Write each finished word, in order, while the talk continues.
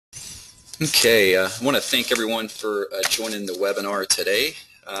Okay, I want to thank everyone for joining the webinar today.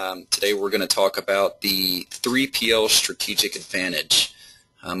 Today we're going to talk about the 3PL strategic advantage.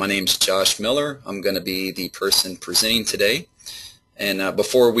 My name is Josh Miller. I'm going to be the person presenting today. And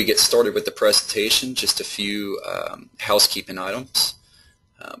before we get started with the presentation, just a few housekeeping items.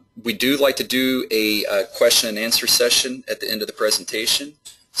 We do like to do a question and answer session at the end of the presentation.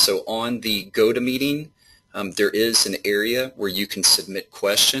 So on the GoToMeeting, there is an area where you can submit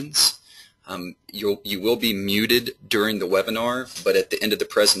questions. You will be muted during the webinar, but at the end of the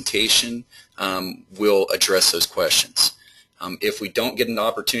presentation, we'll address those questions. If we don't get an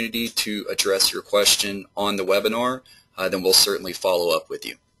opportunity to address your question on the webinar, then we'll certainly follow up with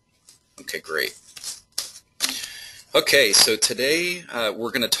you. Okay, great. Okay, so today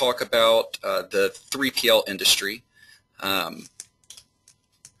we're going to talk about the 3PL industry.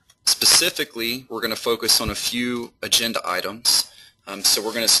 Specifically, we're going to focus on a few agenda items. So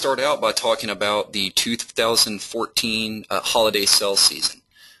we're going to start out by talking about the 2014 holiday sales season.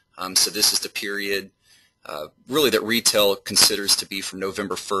 So this is the period really that retail considers to be from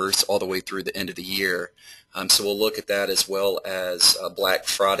November 1st all the way through the end of the year. So we'll look at that as well as Black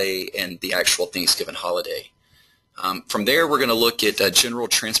Friday and the actual Thanksgiving holiday. From there, we're going to look at general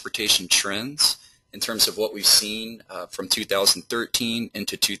transportation trends in terms of what we've seen from 2013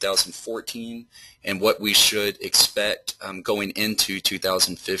 into 2014 and what we should expect going into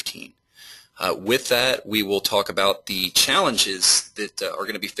 2015. With that, we will talk about the challenges that are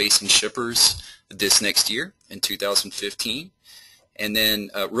going to be facing shippers this next year in 2015. And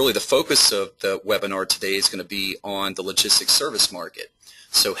then really the focus of the webinar today is going to be on the logistics service market.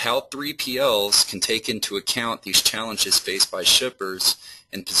 So how 3PLs can take into account these challenges faced by shippers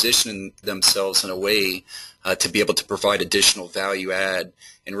and position themselves in a way to be able to provide additional value add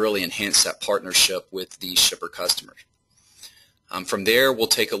and really enhance that partnership with the shipper customer. From there, we'll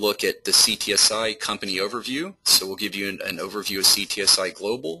take a look at the CTSI company overview. So we'll give you an overview of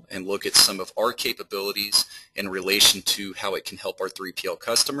CTSI-Global and look at some of our capabilities in relation to how it can help our 3PL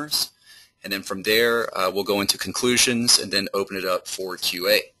customers. And then from there, we'll go into conclusions and then open it up for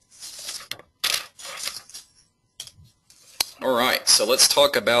QA. All right, so let's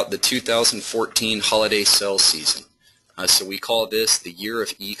talk about the 2014 holiday sales season. So we call this the year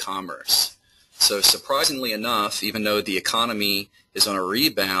of e-commerce. So surprisingly enough, even though the economy is on a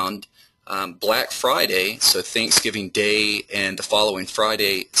rebound, Black Friday, so Thanksgiving Day and the following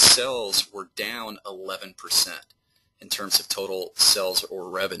Friday, sales were down 11% in terms of total sales or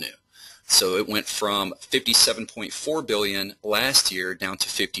revenue. So it went from $57.4 billion last year down to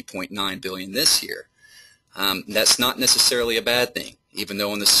 $50.9 billion this year. That's not necessarily a bad thing, even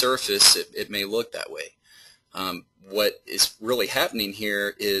though on the surface it may look that way. What is really happening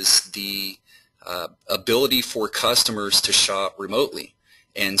here is the ability for customers to shop remotely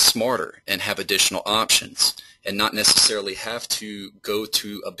and smarter and have additional options and not necessarily have to go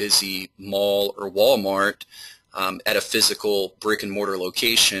to a busy mall or Walmart at a physical brick and mortar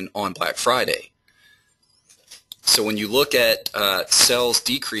location on Black Friday. So when you look at sales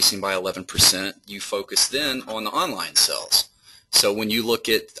decreasing by 11%, you focus then on the online sales. So when you look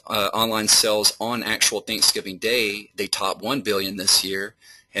at online sales on actual Thanksgiving Day, they topped $1 billion this year,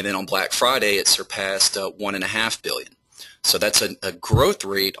 and then on Black Friday it surpassed $1.5 billion. So that's a growth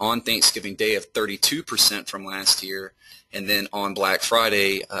rate on Thanksgiving Day of 32% from last year, and then on Black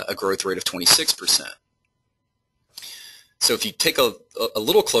Friday a growth rate of 26%. So if you take a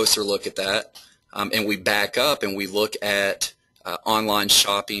little closer look at that, and we back up and we look at online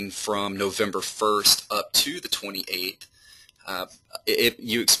shopping from November 1st up to the 28th,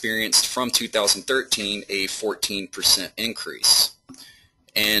 you experienced from 2013 a 14% increase.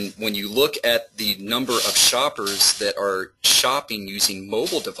 And when you look at the number of shoppers that are shopping using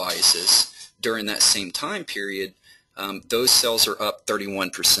mobile devices during that same time period, those sales are up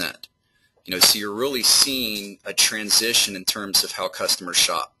 31%. So you're really seeing a transition in terms of how customers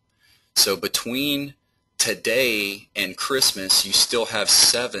shop. So between today and Christmas, you still have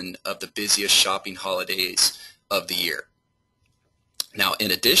 7 of the busiest shopping holidays of the year. Now,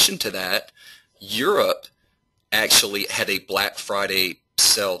 in addition to that, Europe actually had a Black Friday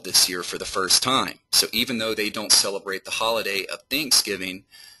sale this year for the first time. So even though they don't celebrate the holiday of Thanksgiving,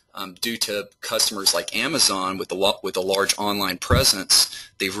 due to customers like Amazon with a large online presence,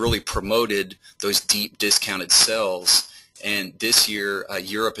 they've really promoted those deep discounted sales. And this year,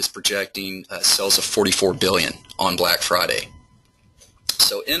 Europe is projecting sales of $44 billion on Black Friday.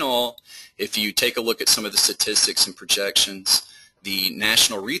 So in all, if you take a look at some of the statistics and projections, the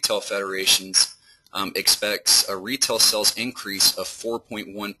National Retail Federations expects a retail sales increase of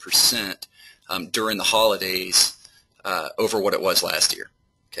 4.1% during the holidays over what it was last year.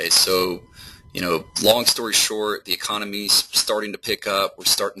 Okay, so, long story short, the economy's starting to pick up. We're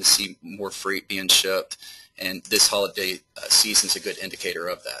starting to see more freight being shipped, and this holiday season's a good indicator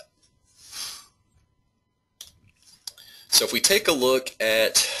of that. So if we take a look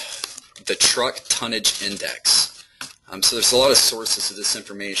at the truck tonnage index, so there's a lot of sources of this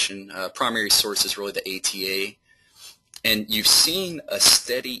information. Primary source is really the ATA, and you've seen a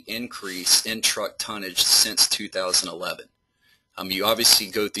steady increase in truck tonnage since 2011. You obviously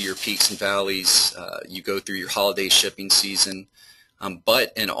go through your peaks and valleys, you go through your holiday shipping season,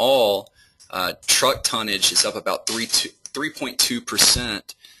 but in all, truck tonnage is up about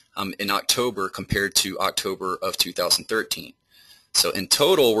 3.2% in October compared to October of 2013. So in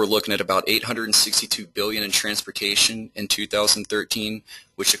total, we're looking at about $862 billion in transportation in 2013,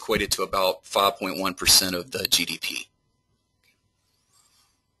 which equated to about 5.1% of the GDP.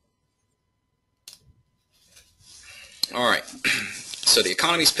 All right, so the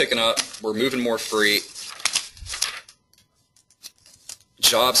economy's picking up, we're moving more freight,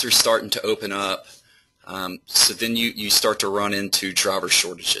 jobs are starting to open up, so then you start to run into driver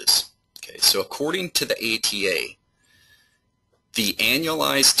shortages. Okay, so according to the ATA, the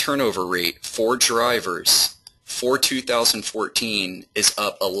annualized turnover rate for drivers for 2014 is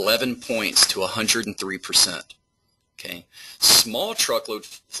up 11 points to 103%. Okay. Small truckload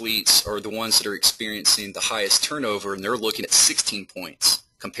fleets are the ones that are experiencing the highest turnover, and they're looking at 16 points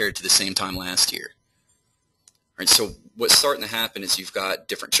compared to the same time last year. All right, so what's starting to happen is you've got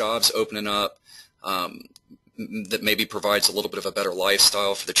different jobs opening up that maybe provides a little bit of a better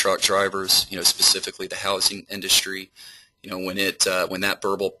lifestyle for the truck drivers, specifically the housing industry. When that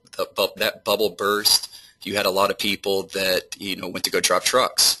bubble burst, you had a lot of people that, went to go drive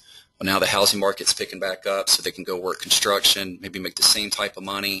trucks. Well, now the housing market's picking back up, so they can go work construction, maybe make the same type of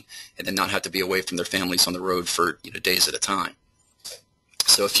money, and then not have to be away from their families on the road for days at a time.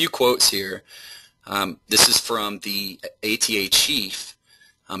 So a few quotes here. This is from the ATA chief.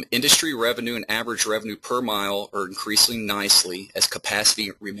 Industry revenue and average revenue per mile are increasing nicely as capacity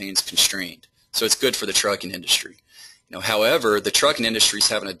remains constrained. So it's good for the trucking industry. However, the trucking industry is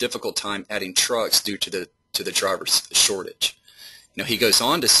having a difficult time adding trucks due to the driver shortage. He goes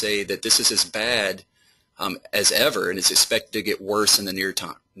on to say that this is as bad as ever and is expected to get worse in the near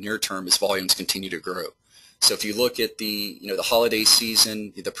term as volumes continue to grow. So if you look at the holiday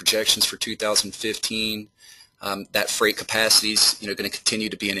season, the projections for 2015, that freight capacity is going to continue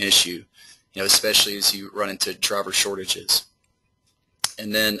to be an issue, especially as you run into driver shortages.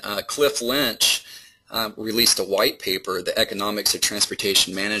 And then Cliff Lynch released a white paper, The Economics of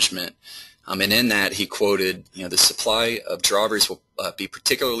Transportation Management. And in that, he quoted, the supply of drivers will be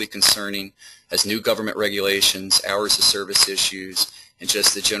particularly concerning as new government regulations, hours of service issues, and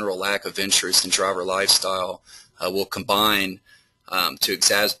just the general lack of interest in driver lifestyle will combine to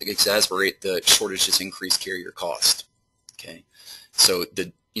exacerbate the shortages, increase carrier cost. Okay, so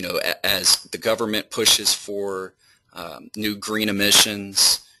as the government pushes for new green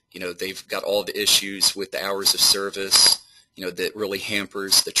emissions, they've got all the issues with the hours of service. That really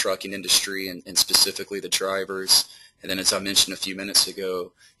hampers the trucking industry and specifically the drivers. And then, as I mentioned a few minutes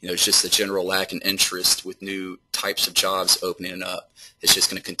ago, it's just the general lack in interest with new types of jobs opening up. It's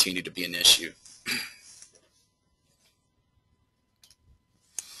just going to continue to be an issue.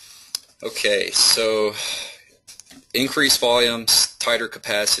 Okay, so increased volumes, tighter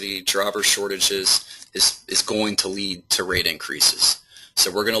capacity, driver shortages is going to lead to rate increases. So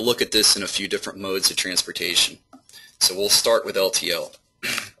we're going to look at this in a few different modes of transportation. So we'll start with LTL.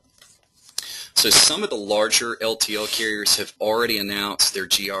 So some of the larger LTL carriers have already announced their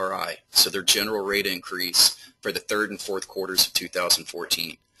GRI, so their general rate increase for the third and fourth quarters of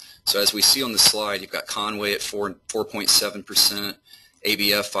 2014. So as we see on the slide, you've got Conway at 4.7%,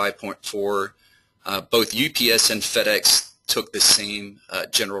 ABF 5.4%. Both UPS and FedEx took the same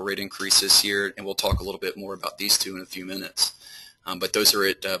general rate increase this year, and we'll talk a little bit more about these two in a few minutes. But those are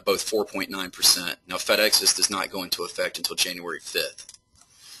at both 4.9%. Now FedEx's does not go into effect until January 5th.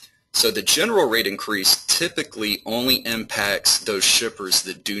 So the general rate increase typically only impacts those shippers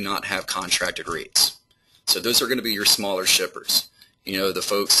that do not have contracted rates. So those are going to be your smaller shippers. The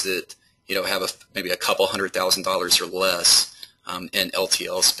folks that have maybe a couple $100,000 or less in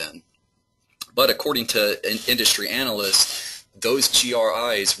LTL spend. But according to an industry analyst, those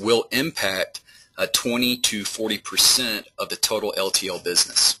GRIs will impact 20 to 40% of the total LTL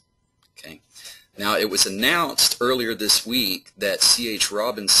business. Okay. Now, it was announced earlier this week that C.H.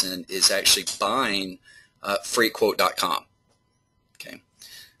 Robinson is actually buying FreightQuote.com. Okay.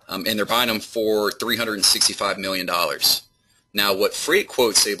 And they're buying them for $365 million. Now, what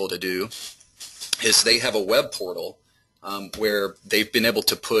FreightQuote's able to do is they have a web portal where they've been able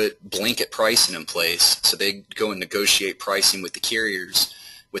to put blanket pricing in place. So they go and negotiate pricing with the carriers,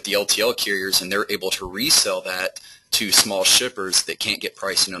 with the LTL carriers, and they're able to resell that to small shippers that can't get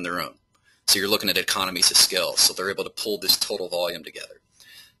pricing on their own. So you're looking at economies of scale. So they're able to pull this total volume together.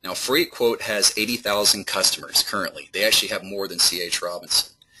 Now, FreightQuote has 80,000 customers currently. They actually have more than C.H.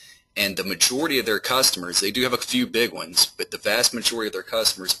 Robinson. And the majority of their customers, they do have a few big ones, but the vast majority of their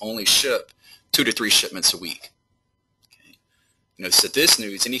customers only ship 2 to 3 shipments a week. Okay. You know, so this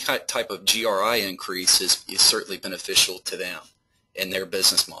news, any type of GRI increase is certainly beneficial to them in their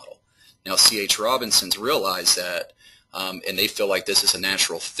business model. Now, C.H. Robinson's realized that, and they feel like this is a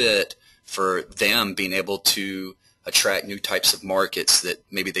natural fit for them being able to attract new types of markets that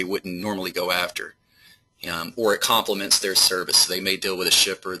maybe they wouldn't normally go after. Or it complements their service. So they may deal with a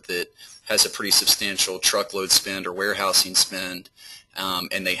shipper that has a pretty substantial truckload spend or warehousing spend,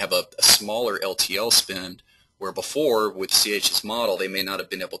 and they have a smaller LTL spend, where before with CH's model they may not have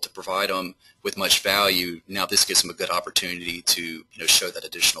been able to provide them with much value. Now this gives them a good opportunity to show that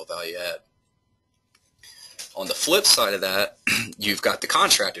additional value add. On the flip side of that, you've got the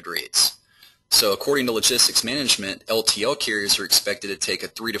contracted rates. So according to Logistics Management, LTL carriers are expected to take a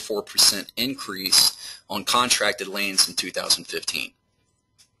 3 to 4% increase on contracted lanes in 2015.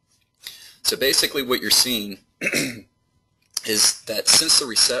 So basically what you're seeing is that since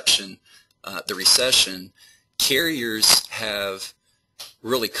the recession, carriers have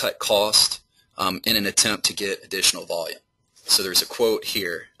really cut cost in an attempt to get additional volume. So there's a quote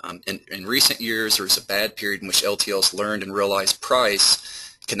here. In recent years, there was a bad period in which LTLs learned and realized price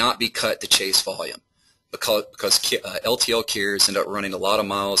cannot be cut to chase volume because LTL carriers end up running a lot of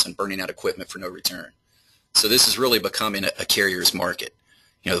miles and burning out equipment for no return. So this is really becoming a carrier's market.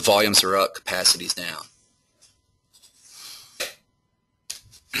 The volumes are up, capacity's down.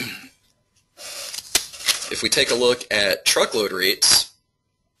 If we take a look at truckload rates,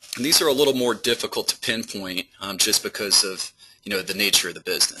 and these are a little more difficult to pinpoint just because of the nature of the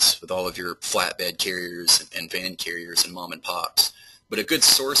business with all of your flatbed carriers and van carriers and mom and pops. But a good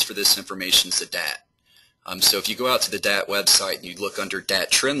source for this information is the DAT. So if you go out to the DAT website and you look under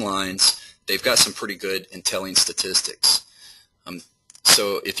DAT trend lines, they've got some pretty good and telling statistics.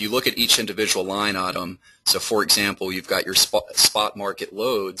 So if you look at each individual line item, so for example, you've got your spot market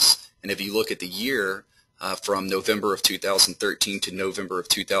loads, and if you look at the year from November of 2013 to November of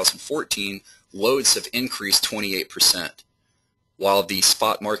 2014, loads have increased 28%, while the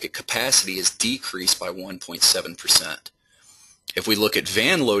spot market capacity has decreased by 1.7%. If we look at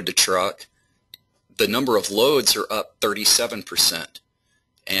van load to truck, the number of loads are up 37%.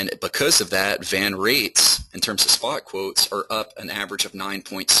 And because of that, van rates, in terms of spot quotes, are up an average of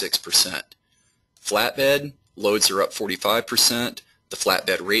 9.6%. Flatbed, loads are up 45%. The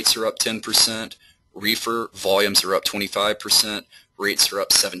flatbed rates are up 10%. Reefer, volumes are up 25%. Rates are up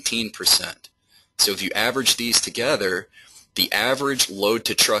 17%. So if you average these together, the average load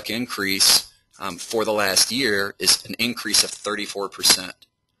to truck increase for the last year is an increase of 34%.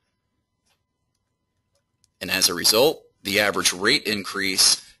 And as a result, the average rate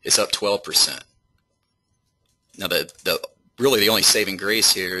increase is up 12%. Now, really the only saving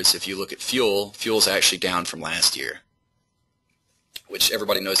grace here is if you look at fuel, fuel's actually down from last year, which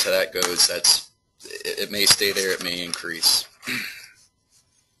everybody knows how that goes. It may stay there, it may increase.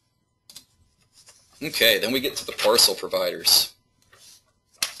 Okay, then we get to the parcel providers.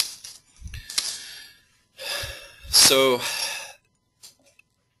 So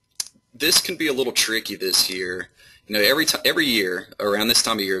this can be a little tricky this year. Every year around this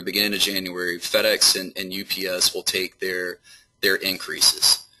time of year, beginning of January, FedEx and UPS will take their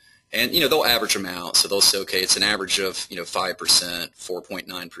increases, and they'll average them out. So they'll say, okay, it's an average of 5%,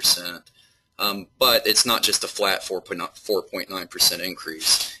 4.9%, but it's not just a flat 4.9%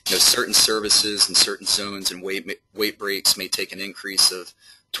 increase. Certain services and certain zones and weight breaks may take an increase of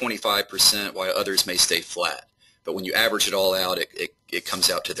 25%, while others may stay flat. But when you average it all out, it comes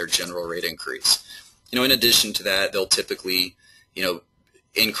out to their general rate increase. In addition to that, they'll typically,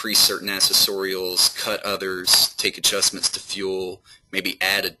 increase certain accessorials, cut others, take adjustments to fuel, maybe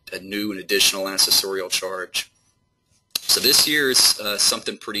add a new and additional accessorial charge. So this year is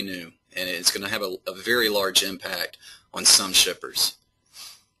something pretty new, and it's going to have a very large impact on some shippers.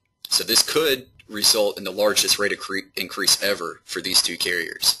 So this could result in the largest rate increase ever for these two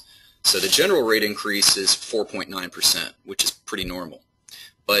carriers. So the general rate increase is 4.9%, which is pretty normal.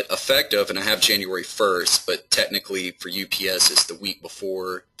 But effective, and I have January 1st, but technically for UPS it's the week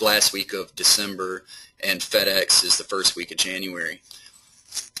before, the last week of December, and FedEx is the first week of January.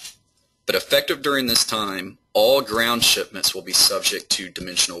 But effective during this time, all ground shipments will be subject to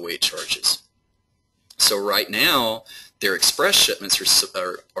dimensional weight charges. So right now, their express shipments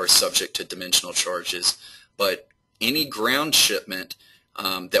are subject to dimensional charges, but any ground shipment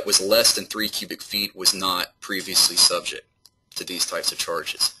that was less than 3 cubic feet was not previously subject to these types of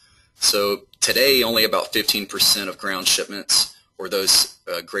charges. So today, only about 15% of ground shipments, or those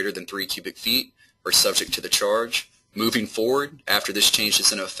greater than 3 cubic feet, are subject to the charge. Moving forward, after this change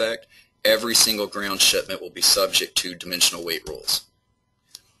is in effect, every single ground shipment will be subject to dimensional weight rules.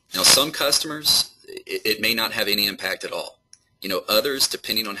 Now, some customers, it may not have any impact at all. Others,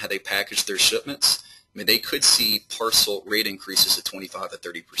 depending on how they package their shipments, they could see parcel rate increases of 25 to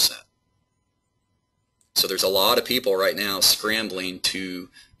 30%. So there's a lot of people right now scrambling to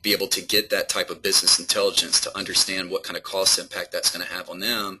be able to get that type of business intelligence to understand what kind of cost impact that's going to have on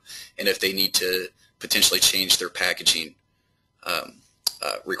them, and if they need to potentially change their packaging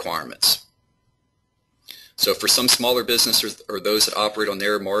requirements. So for some smaller businesses or those that operate on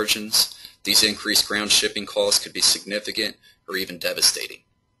their margins, these increased ground shipping costs could be significant or even devastating.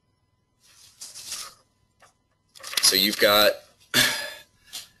 So you've got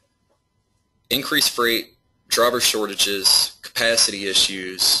increased freight, driver shortages, capacity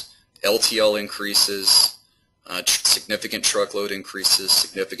issues, LTL increases, significant truckload increases,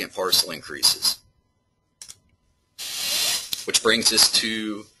 significant parcel increases. Which brings us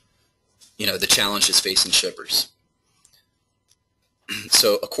to, the challenges facing shippers.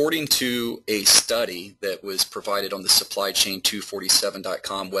 So according to a study that was provided on the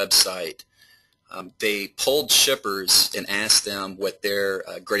supplychain247.com website, they polled shippers and asked them what their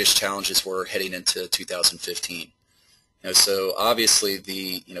greatest challenges were heading into 2015. So obviously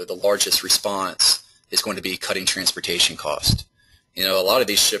the largest response is going to be cutting transportation cost. A lot of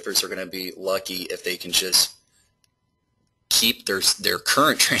these shippers are going to be lucky if they can just keep their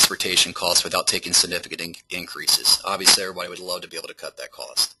current transportation costs without taking significant increases. Obviously, everybody would love to be able to cut that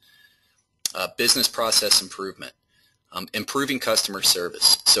cost. Business process improvement. Improving customer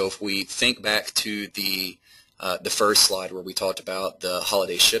service. So if we think back to the first slide where we talked about the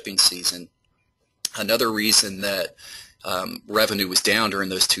holiday shipping season, another reason that revenue was down during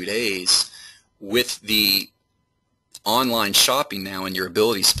those 2 days, with the online shopping now and your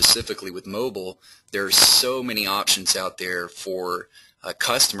ability specifically with mobile, there are so many options out there for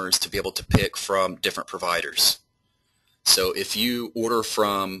customers to be able to pick from different providers. So if you order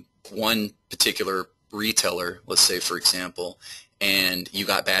from one particular retailer, let's say for example, and you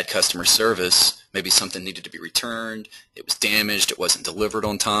got bad customer service, maybe something needed to be returned, it was damaged, it wasn't delivered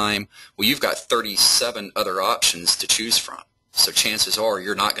on time, well, you've got 37 other options to choose from. So chances are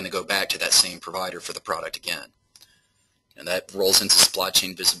you're not going to go back to that same provider for the product again. And that rolls into supply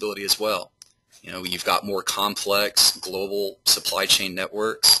chain visibility as well. You've got more complex global supply chain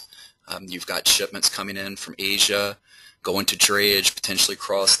networks. You've got shipments coming in from Asia, going to drayage, potentially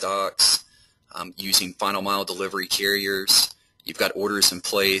cross docks, using final mile delivery carriers. You've got orders in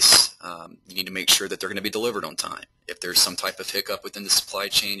place. You need to make sure that they're going to be delivered on time. If there's some type of hiccup within the supply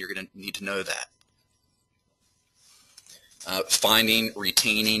chain, you're going to need to know that. Finding,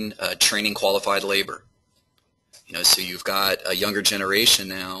 retaining, training qualified labor. So you've got a younger generation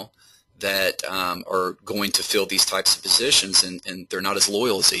now that are going to fill these types of positions, and they're not as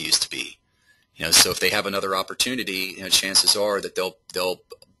loyal as they used to be. So if they have another opportunity, chances are that they'll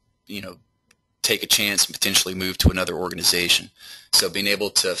take a chance and potentially move to another organization. So being able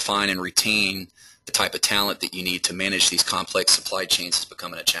to find and retain the type of talent that you need to manage these complex supply chains is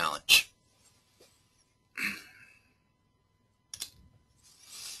becoming a challenge.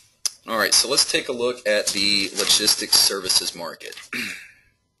 All right, so let's take a look at the logistics services market.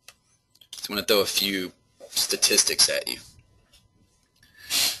 So I'm going to throw a few statistics at you.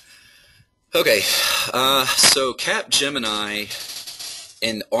 Okay, so Capgemini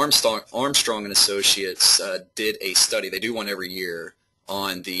and Armstrong and Associates did a study. They do one every year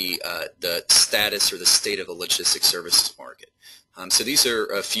on the status or the state of the logistics services market. So these are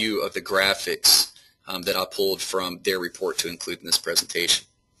a few of the graphics that I pulled from their report to include in this presentation.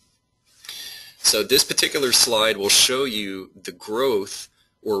 So this particular slide will show you the growth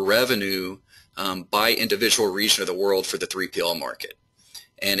or revenue by individual region of the world for the 3PL market.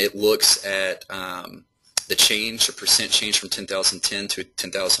 And it looks at the change, the percent change from 2010 to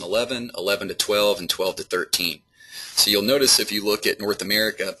 2011, 11 to 12, and 12 to 13. So you'll notice if you look at North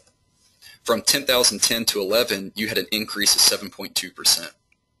America, from 2010 to 11, you had an increase of 7.2%.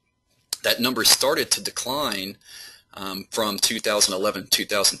 That number started to decline from 2011 to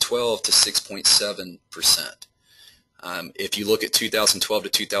 2012 to 6.7%. If you look at 2012 to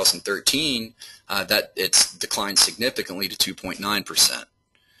 2013, that it's declined significantly to 2.9%.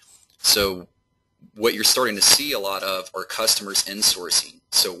 So what you're starting to see a lot of are customers insourcing.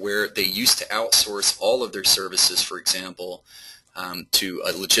 So where they used to outsource all of their services, for example, to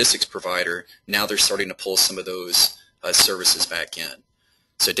a logistics provider, now they're starting to pull some of those services back in.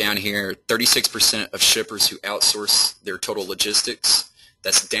 So down here, 36% of shippers who outsource their total logistics,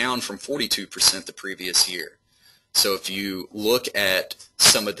 that's down from 42% the previous year. So if you look at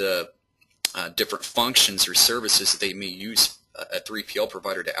some of the different functions or services that they may use a 3PL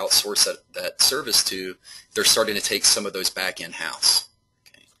provider to outsource that service to, they're starting to take some of those back in-house.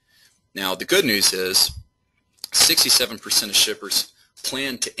 Okay. Now the good news is 67% of shippers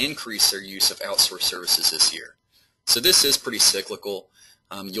plan to increase their use of outsourced services this year. So this is pretty cyclical.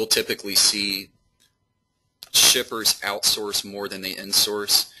 You'll typically see shippers outsource more than they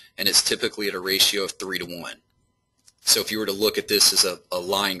insource, and it's typically at a ratio of 3 to 1. So if you were to look at this as a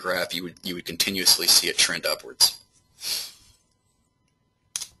line graph, you would continuously see it trend upwards.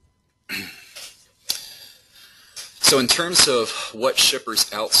 So in terms of what shippers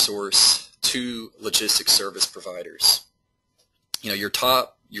outsource to logistics service providers, your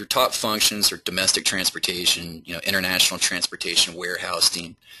top functions are domestic transportation, international transportation,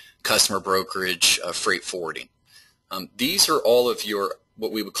 warehousing, customer brokerage, freight forwarding. These are all of your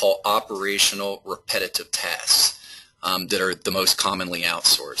what we would call operational repetitive tasks that are the most commonly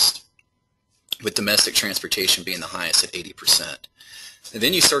outsourced, with domestic transportation being the highest at 80%. And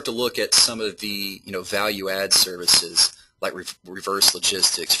then you start to look at some of the value-add services like reverse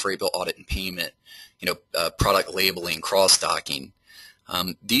logistics, freight bill audit and payment, product labeling, cross-docking.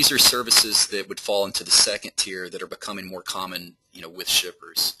 These are services that would fall into the second tier that are becoming more common, with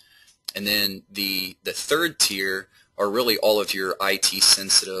shippers. And then the third tier are really all of your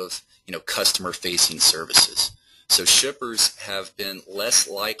IT-sensitive, customer-facing services. So shippers have been less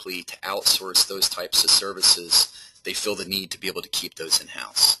likely to outsource those types of services. They feel the need to be able to keep those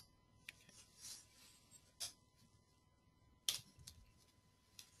in-house.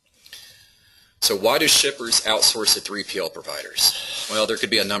 So why do shippers outsource to 3PL providers? Well, there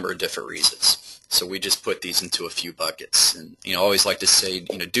could be a number of different reasons. So we just put these into a few buckets. And I always like to say,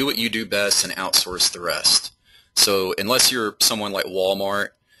 do what you do best and outsource the rest. So unless you're someone like Walmart,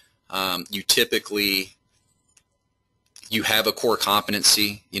 you have a core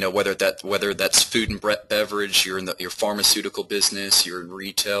competency, whether that's food and beverage, you're in your pharmaceutical business, you're in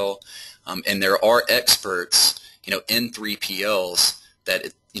retail, and there are experts, in 3PLs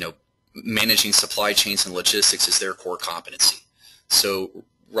that, managing supply chains and logistics is their core competency. So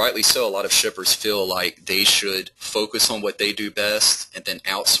rightly so, a lot of shippers feel like they should focus on what they do best and then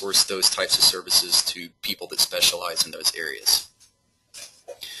outsource those types of services to people that specialize in those areas.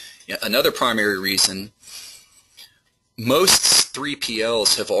 Another primary reason, most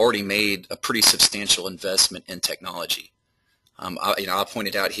 3PLs have already made a pretty substantial investment in technology. I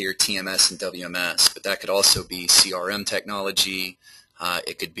pointed out here TMS and WMS, but that could also be CRM technology.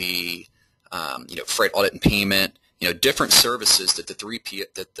 It could be freight audit and payment. Different services that the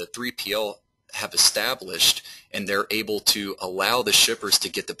 3PL have established, and they're able to allow the shippers to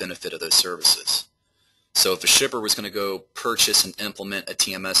get the benefit of those services. So if a shipper was going to go purchase and implement a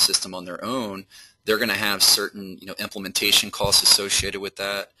TMS system on their own, they're going to have certain implementation costs associated with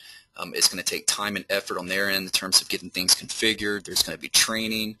that. It's going to take time and effort on their end in terms of getting things configured. There's going to be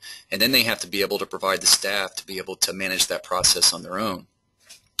training, and then they have to be able to provide the staff to be able to manage that process on their own.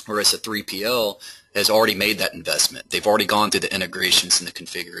 Whereas a 3PL has already made that investment. They've already gone through the integrations and the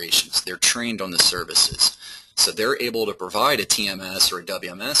configurations. They're trained on the services. So they're able to provide a TMS or a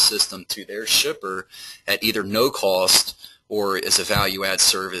WMS system to their shipper at either no cost or as a value-add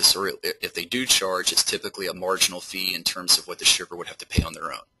service, or if they do charge, it's typically a marginal fee in terms of what the shipper would have to pay on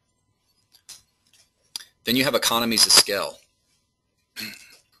their own. Then you have economies of scale.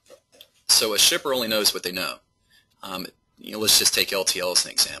 So a shipper only knows what they know. Let's just take LTL as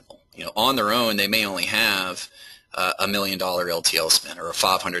an example. On their own, they may only have a $1 million LTL spend or a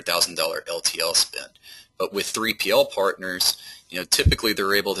 $500,000 LTL spend. But with 3PL partners, typically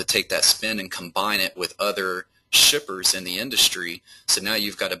they're able to take that spend and combine it with other shippers in the industry. So now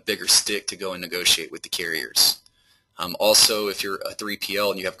you've got a bigger stick to go and negotiate with the carriers. Also, if you're a 3PL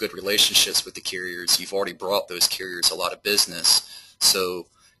and you have good relationships with the carriers, you've already brought those carriers a lot of business. So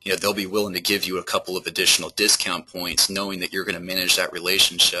they'll be willing to give you a couple of additional discount points, knowing that you're going to manage that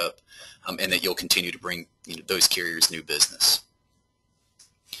relationship and that you'll continue to bring those carriers new business.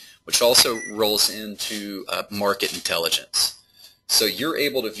 Which also rolls into market intelligence. So you're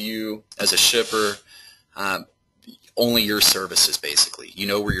able to view, as a shipper, only your services, basically. You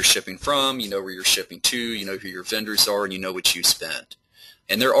know where you're shipping from, you know where you're shipping to, you know who your vendors are, and you know what you spend.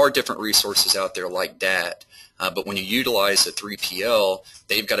 And there are different resources out there like that, but when you utilize a 3PL,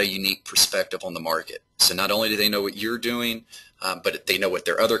 they've got a unique perspective on the market. So not only do they know what you're doing, but they know what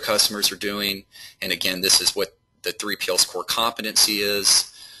their other customers are doing. And again, this is what the 3PL's core competency is.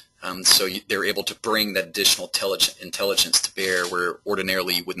 So they're able to bring that additional intelligence to bear where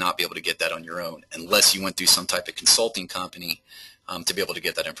ordinarily you would not be able to get that on your own unless you went through some type of consulting company to be able to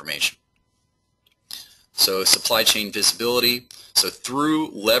get that information. So supply chain visibility. So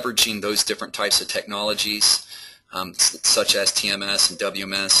through leveraging those different types of technologies, such as TMS and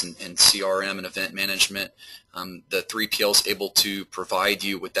WMS and CRM and event management, the 3PL is able to provide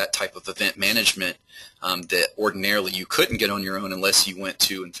you with that type of event management that ordinarily you couldn't get on your own unless you went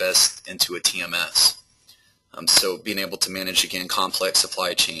to invest into a TMS. So being able to manage, again, complex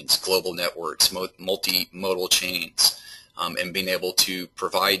supply chains, global networks, multimodal chains, and being able to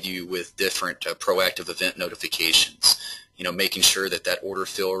provide you with different proactive event notifications, making sure that that order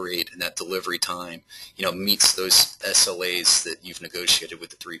fill rate and that delivery time, meets those SLAs that you've negotiated with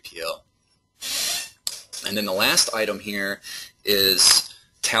the 3PL. And then the last item here is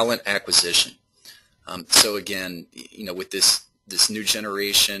talent acquisition. So again, with this new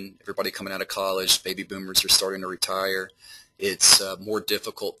generation, everybody coming out of college, baby boomers are starting to retire, it's more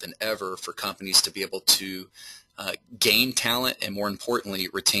difficult than ever for companies to be able to gain talent and, more importantly,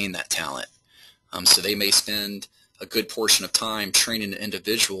 retain that talent. So they may spend a good portion of time training an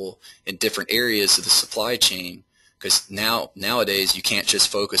individual in different areas of the supply chain, because nowadays you can't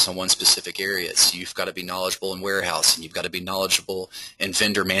just focus on one specific area. So you've got to be knowledgeable in warehouse, and you've got to be knowledgeable in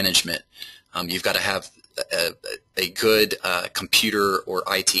vendor management. You've got to have a good computer or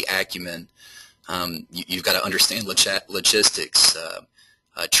IT acumen. You've got to understand logistics,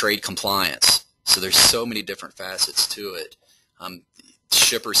 trade compliance. So there's so many different facets to it.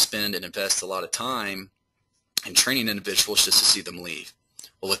 Shippers spend and invest a lot of time in training individuals just to see them leave.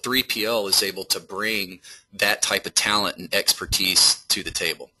 Well, a 3PL is able to bring that type of talent and expertise to the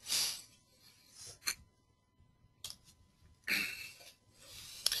table.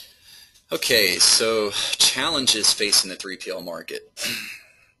 Okay, so challenges facing the 3PL market.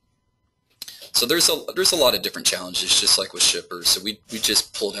 So there's a lot of different challenges, just like with shippers. So we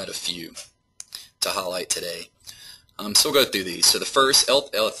just pulled out a few to highlight today. So we'll go through these. So the first,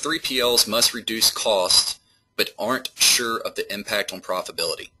 3PLs must reduce costs but aren't sure of the impact on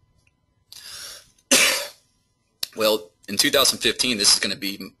profitability. Well, in 2015, this is going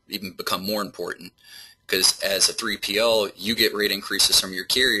to even become more important, because as a 3PL, you get rate increases from your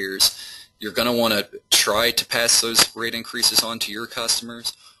carriers. You're going to want to try to pass those rate increases on to your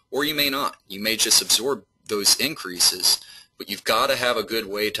customers, or you may not. You may just absorb those increases, but you've got to have a good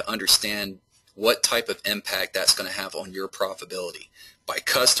way to understand what type of impact that's going to have on your profitability by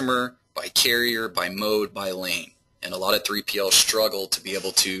customer, by carrier, by mode, by lane. And a lot of 3PLs struggle to be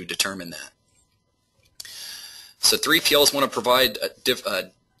able to determine that. So 3PLs want to provide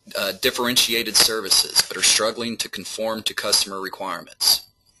differentiated services but are struggling to conform to customer requirements.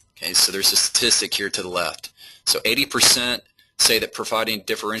 Okay, so there's a statistic here to the left. So 80% say that providing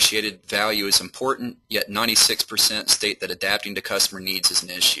differentiated value is important, yet 96% state that adapting to customer needs is an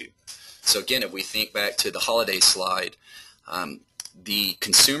issue. So again, if we think back to the holiday slide, the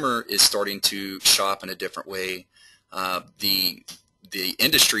consumer is starting to shop in a different way. The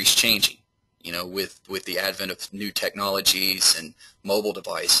industry is changing, with the advent of new technologies and mobile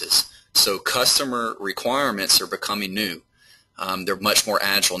devices. So customer requirements are becoming new. They're much more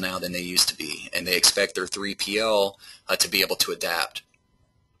agile now than they used to be, and they expect their 3PL to be able to adapt.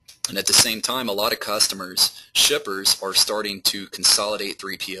 And at the same time, a lot of shippers are starting to consolidate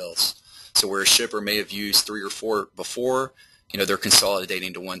 3PLs. So where a shipper may have used 3 or 4 before, they're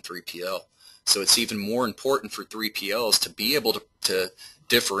consolidating to one 3PL. So it's even more important for 3PLs to be able to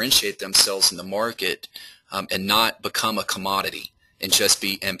differentiate themselves in the market and not become a commodity and just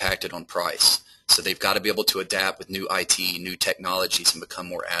be impacted on price. So they've got to be able to adapt with new IT, new technologies, and become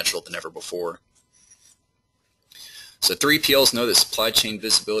more agile than ever before. So 3PLs know that supply chain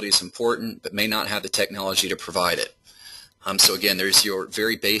visibility is important, but may not have the technology to provide it. So again, there's your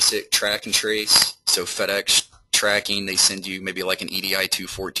very basic track and trace. So FedEx tracking, they send you maybe like an EDI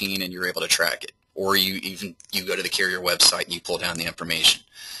 214 and you're able to track it. Or you go to the carrier website and you pull down the information.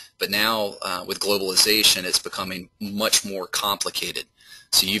 But now with globalization, it's becoming much more complicated.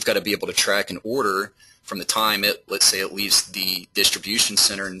 So you've got to be able to track an order from the time let's say it leaves the distribution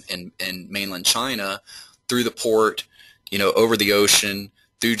center in mainland China, through the port, over the ocean,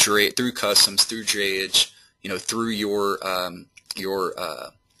 through customs, through drayage, through your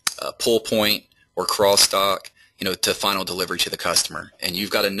pull point or cross dock, to final delivery to the customer. And you've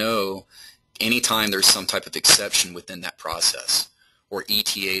got to know anytime there's some type of exception within that process, or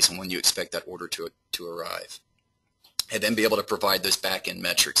ETAs on when you expect that order to arrive. And then be able to provide those back-end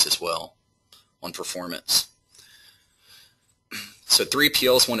metrics as well on performance. So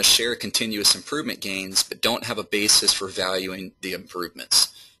 3PLs want to share continuous improvement gains, but don't have a basis for valuing the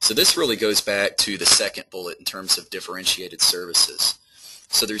improvements. So this really goes back to the second bullet in terms of differentiated services.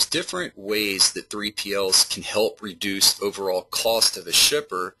 So there's different ways that 3PLs can help reduce overall cost of a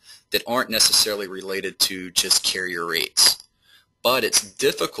shipper that aren't necessarily related to just carrier rates. But it's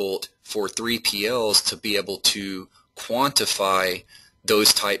difficult for 3PLs to be able to quantify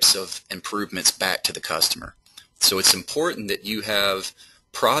those types of improvements back to the customer. So it's important that you have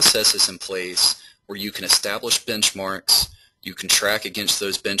processes in place where you can establish benchmarks, you can track against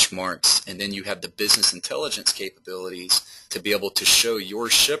those benchmarks, and then you have the business intelligence capabilities to be able to show your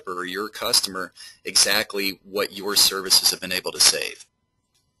shipper or your customer exactly what your services have been able to save.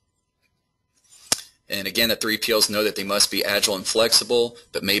 And again, the 3PLs know that they must be agile and flexible,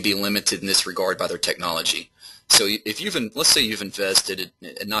 but may be limited in this regard by their technology. So if let's say you've invested,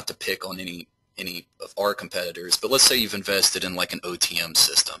 and not to pick on any of our competitors, but let's say you've invested in like an OTM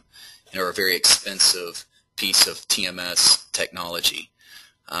system, or a very expensive piece of TMS technology.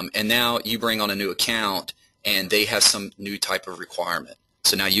 And now you bring on a new account and they have some new type of requirement.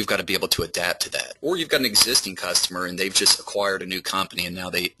 So now you've got to be able to adapt to that. Or you've got an existing customer and they've just acquired a new company and now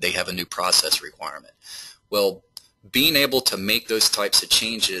they have a new process requirement. Well, being able to make those types of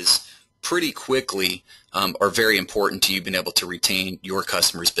changes pretty quickly are very important to you being able to retain your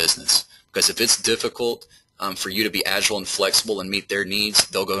customer's business. Because if it's difficult for you to be agile and flexible and meet their needs,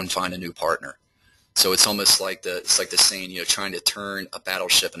 they'll go and find a new partner. So it's almost like the saying, trying to turn a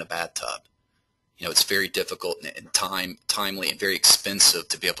battleship in a bathtub. It's very difficult and timely and very expensive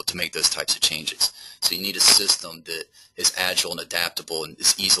to be able to make those types of changes. So you need a system that is agile and adaptable and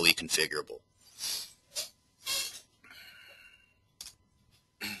is easily configurable.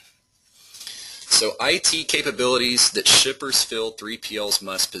 So IT capabilities that shippers feel 3PLs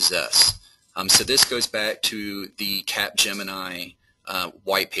must possess. So this goes back to the Capgemini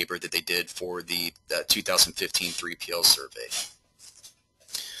white paper that they did for the 2015 3PL survey.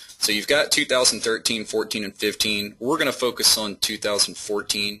 So you've got 2013, 14, and 15. We're going to focus on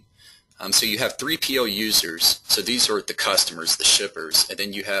 2014. So you have 3PL users. So these are the customers, the shippers, and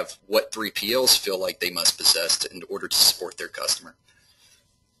then you have what 3PLs feel like they must possess in order to support their customer.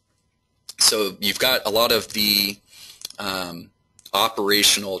 So you've got a lot of the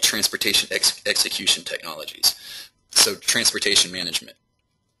operational transportation execution technologies. So transportation management.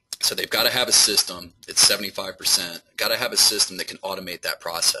 So they've got to have a system, it's 75%, got to have a system that can automate that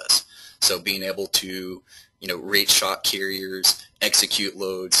process. So being able to, rate shop carriers, execute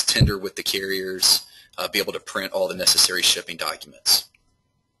loads, tender with the carriers, be able to print all the necessary shipping documents.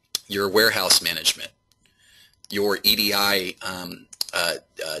 Your warehouse management, your EDI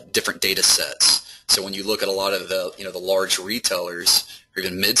different data sets. So when you look at a lot of the, the large retailers or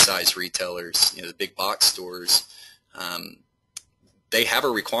even mid-sized retailers, the big box stores, they have a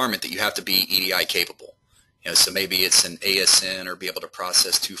requirement that you have to be EDI capable. So maybe it's an ASN or be able to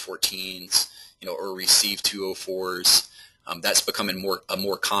process 214s, or receive 204s. That's becoming a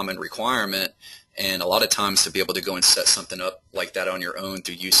more common requirement, and a lot of times to be able to go and set something up like that on your own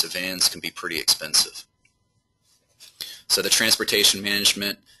through use of vans can be pretty expensive. So the transportation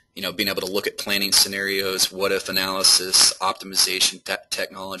management, being able to look at planning scenarios, what-if analysis, optimization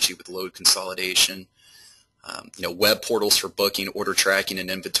technology with load consolidation, web portals for booking, order tracking, and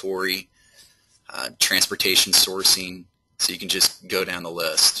inventory, transportation sourcing, so you can just go down the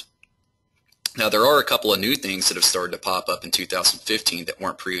list. Now, there are a couple of new things that have started to pop up in 2015 that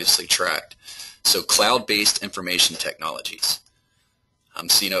weren't previously tracked. So cloud-based information technologies.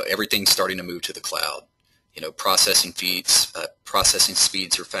 So, everything's starting to move to the cloud. Processing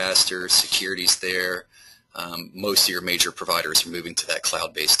speeds are faster, security's there. Most of your major providers are moving to that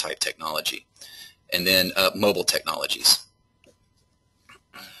cloud-based type technology. And then mobile technologies.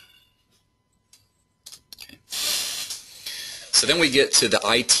 Okay. So then we get to the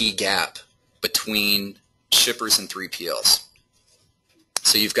IT gap between shippers and 3PLs.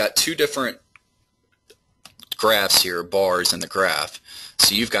 So you've got two different graphs here, bars in the graph.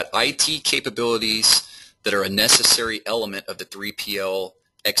 So you've got IT capabilities that are a necessary element of the 3PL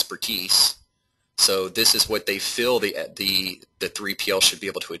expertise. So this is what they feel the 3PL should be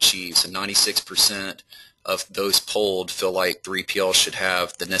able to achieve. So 96% of those polled feel like 3PL should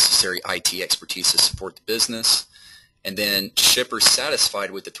have the necessary IT expertise to support the business. And then shippers satisfied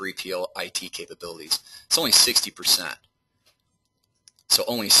with the 3PL IT capabilities. It's only 60%. So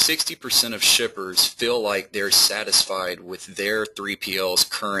only 60% of shippers feel like they're satisfied with their 3PL's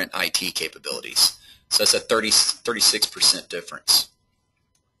current IT capabilities. So that's a 36% difference.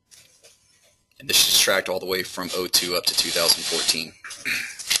 And this is tracked all the way from '02 up to 2014.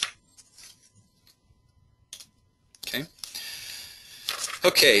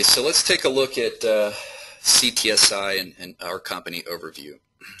 Okay, so let's take a look at CTSI and our company overview.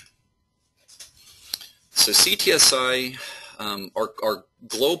 So CTSI, our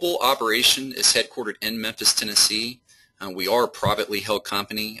global operation is headquartered in Memphis, Tennessee. We are a privately held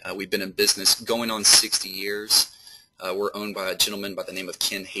company. We've been in business going on 60 years. We're owned by a gentleman by the name of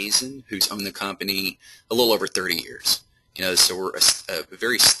Ken Hazen, who's owned the company a little over 30 years. So we're a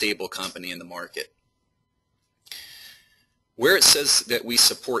very stable company in the market. Where it says that we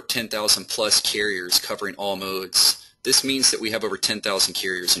support 10,000 plus carriers covering all modes, this means that we have over 10,000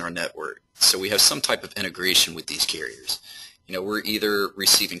 carriers in our network. So we have some type of integration with these carriers. We're either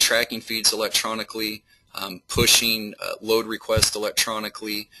receiving tracking feeds electronically, pushing load requests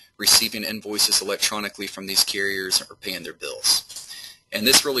electronically, receiving invoices electronically from these carriers, or paying their bills. And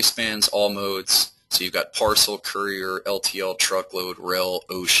this really spans all modes. So you've got parcel, courier, LTL, truckload, rail,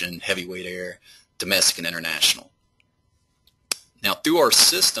 ocean, heavyweight air, domestic and international. Now, through our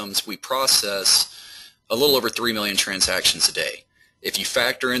systems, we process a little over 3 million transactions a day. If you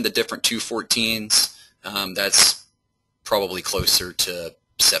factor in the different 214s, that's probably closer to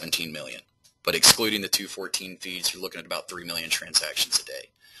 17 million. But excluding the 214 feeds, you're looking at about 3 million transactions a day.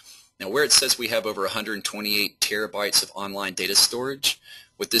 Now, where it says we have over 128 terabytes of online data storage,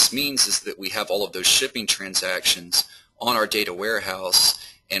 what this means is that we have all of those shipping transactions on our data warehouse,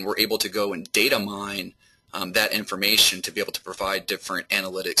 and we're able to go and data mine that information to be able to provide different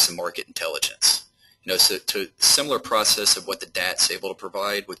analytics and market intelligence. So to similar process of what the DAT's able to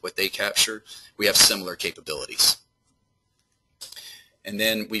provide with what they capture, we have similar capabilities. And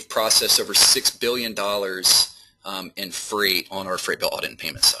then we've processed over $6 billion in freight on our freight bill audit and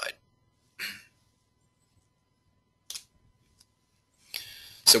payment side.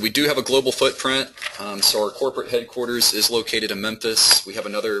 So we do have a global footprint. So our corporate headquarters is located in Memphis. We have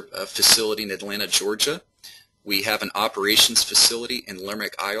another facility in Atlanta, Georgia. We have an operations facility in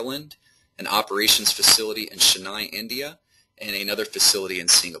Limerick, Ireland, an operations facility in Chennai, India, and another facility in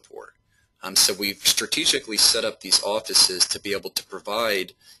Singapore. So we've strategically set up these offices to be able to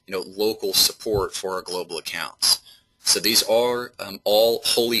provide, local support for our global accounts. So these are all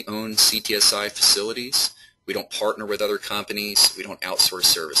wholly owned CTSI facilities. We don't partner with other companies. We don't outsource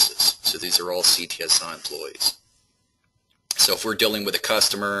services. So these are all CTSI employees. So if we're dealing with a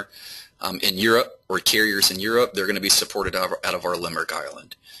customer in Europe or carriers in Europe, they're going to be supported out of our Limerick,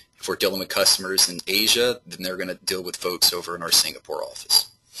 Ireland. If we're dealing with customers in Asia, then they're going to deal with folks over in our Singapore office.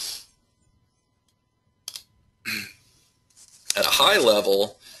 At a high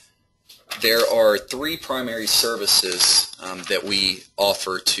level, there are 3 primary services that we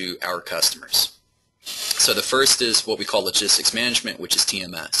offer to our customers. So the first is what we call logistics management, which is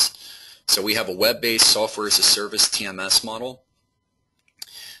TMS. So we have a web-based software as a service TMS model.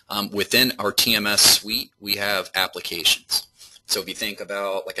 Within our TMS suite, we have applications. So if you think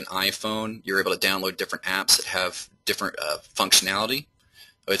about like an iPhone, you're able to download different apps that have different functionality.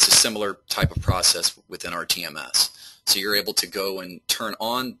 It's a similar type of process within our TMS. So you're able to go and turn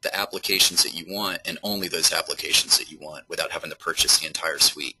on the applications that you want and only those applications that you want without having to purchase the entire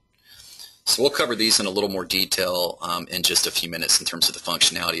suite. So we'll cover these in a little more detail in just a few minutes in terms of the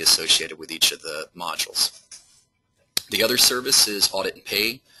functionality associated with each of the modules. The other service is audit and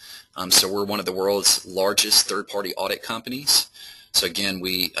pay. So we're one of the world's largest third-party audit companies. So again,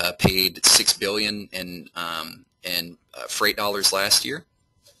 we paid $6 billion in freight dollars last year,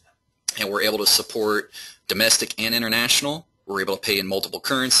 and we're able to support domestic and international. We're able to pay in multiple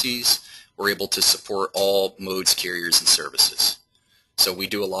currencies. We're able to support all modes, carriers, and services. So we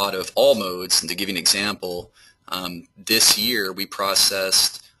do a lot of all modes, and to give you an example, this year we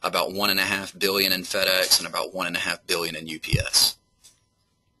processed about $1.5 billion in FedEx and about $1.5 billion in UPS.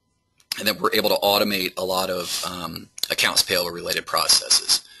 And then we're able to automate a lot of accounts payable related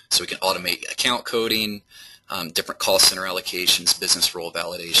processes. So we can automate account coding, different cost center allocations, business role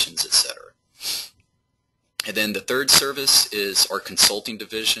validations, etc. And then the third service is our consulting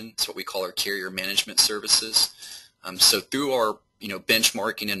division. It's what we call our carrier management services. So through our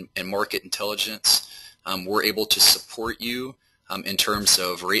benchmarking and market intelligence, we're able to support you in terms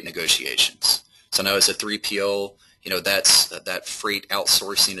of rate negotiations. So now as a 3PL, that freight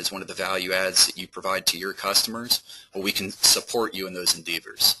outsourcing is one of the value adds that you provide to your customers. Well, we can support you in those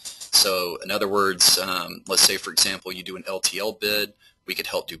endeavors. So in other words, let's say, for example, you do an LTL bid. We could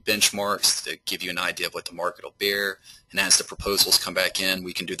help do benchmarks to give you an idea of what the market will bear. And as the proposals come back in,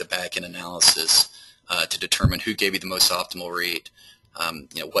 we can do the back-end analysis to determine who gave you the most optimal rate,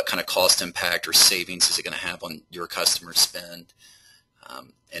 what kind of cost impact or savings is it going to have on your customer spend.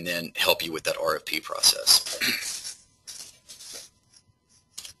 and then help you with that RFP process.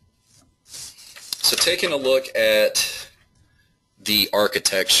 So taking a look at the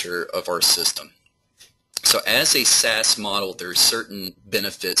architecture of our system. So as a SaaS model, there's certain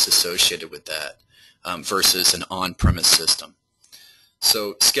benefits associated with that versus an on-premise system.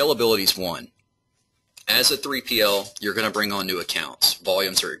 So scalability is one. As a 3PL, you're going to bring on new accounts.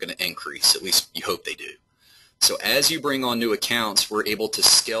 Volumes are going to increase, at least you hope they do. So as you bring on new accounts, we're able to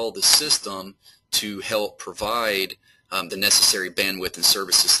scale the system to help provide the necessary bandwidth and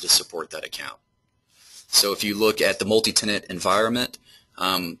services to support that account. So if you look at the multi-tenant environment,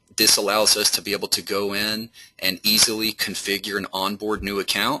 this allows us to be able to go in and easily configure and onboard new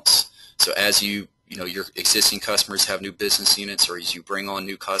accounts. So as your existing customers have new business units, or as you bring on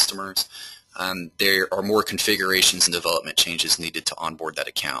new customers, there are more configurations and development changes needed to onboard that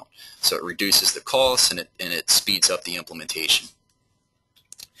account. So it reduces the costs and it speeds up the implementation.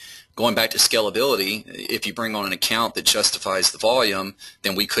 Going back to scalability, if you bring on an account that justifies the volume,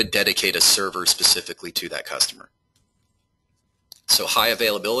 then we could dedicate a server specifically to that customer. So high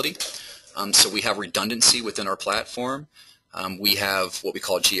availability. So we have redundancy within our platform. We have what we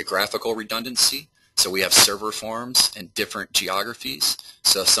call geographical redundancy. So we have server farms in different geographies.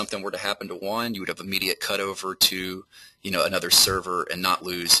 So if something were to happen to one, you would have immediate cutover to another server and not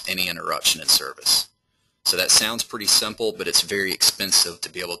lose any interruption in service. So that sounds pretty simple, but it's very expensive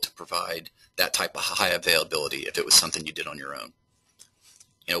to be able to provide that type of high availability if it was something you did on your own.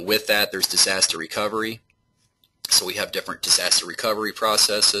 With that, there's disaster recovery. So we have different disaster recovery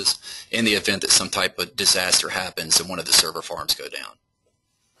processes in the event that some type of disaster happens and one of the server farms go down.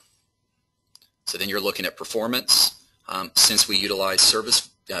 So then you're looking at performance. Since we utilize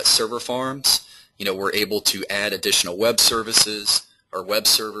server farms, we're able to add additional web services or web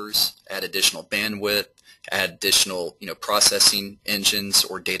servers, add additional bandwidth, add additional processing engines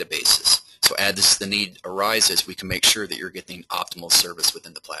or databases. So as the need arises, we can make sure that you're getting optimal service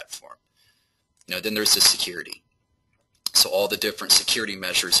within the platform. Then there's the security. So all the different security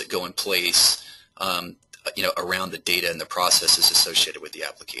measures that go in place around the data and the processes associated with the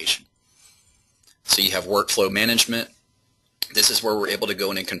application. So you have workflow management. This is where we're able to go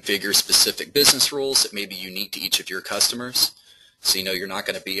in and configure specific business rules that may be unique to each of your customers. So you're not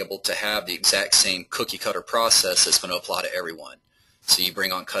going to be able to have the exact same cookie cutter process that's going to apply to everyone. So you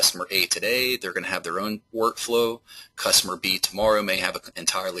bring on customer A today, they're going to have their own workflow. Customer B tomorrow may have an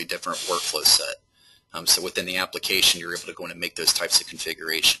entirely different workflow set. So within the application, you're able to go in and make those types of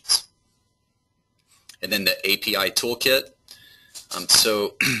configurations. And then the API toolkit.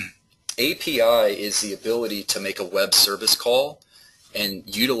 So API is the ability to make a web service call and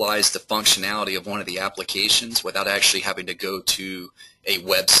utilize the functionality of one of the applications without actually having to go to a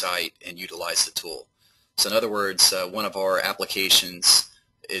website and utilize the tool. So in other words, one of our applications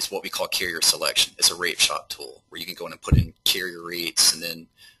is what we call carrier selection. It's a rate shop tool where you can go in and put in carrier rates and then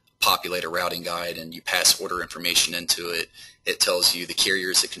populate a routing guide, and you pass order information into it. It tells you the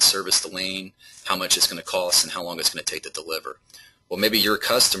carriers that can service the lane, how much it's going to cost, and how long it's going to take to deliver. Well, maybe your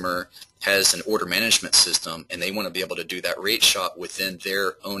customer has an order management system and they want to be able to do that rate shop within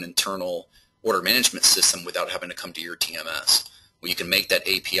their own internal order management system without having to come to your TMS. Well, you can make that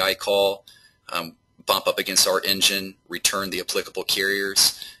API call, bump up against our engine, return the applicable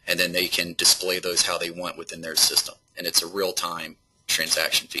carriers, and then they can display those how they want within their system. And it's a real-time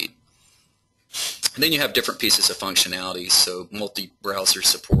transaction feed. And then you have different pieces of functionality, so multi-browser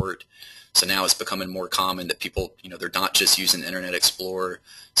support. So now it's becoming more common that people, they're not just using Internet Explorer,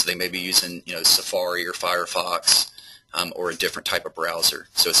 so they may be using, Safari or Firefox or a different type of browser.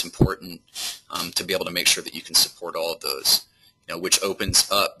 So it's important to be able to make sure that you can support all of those, which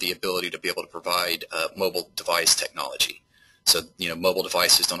opens up the ability to be able to provide mobile device technology. So, mobile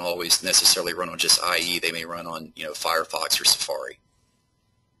devices don't always necessarily run on just IE. They may run on, Firefox or Safari.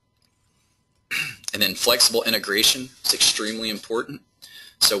 And then flexible integration is extremely important.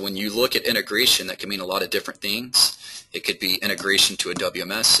 So when you look at integration, that can mean a lot of different things. It could be integration to a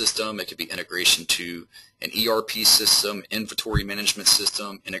WMS system. It could be integration to an ERP system, inventory management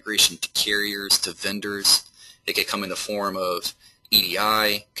system, integration to carriers, to vendors. It could come in the form of EDI.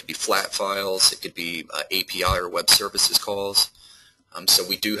 It could be flat files. It could be API or web services calls. So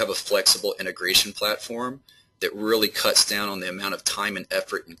we do have a flexible integration platform that really cuts down on the amount of time and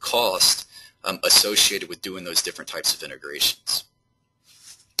effort and cost associated with doing those different types of integrations.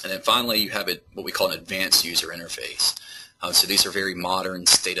 And then finally, you have what we call an advanced user interface. So these are very modern,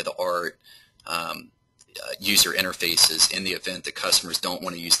 state-of-the-art user interfaces in the event that customers don't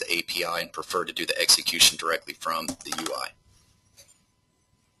want to use the API and prefer to do the execution directly from the UI.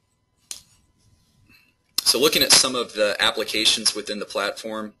 So looking at some of the applications within the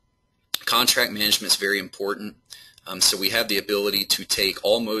platform, contract management is very important. So we have the ability to take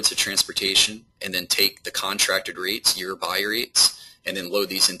all modes of transportation and then take the contracted rates, your buy rates, and then load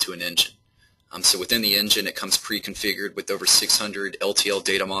these into an engine. So within the engine, it comes pre-configured with over 600 LTL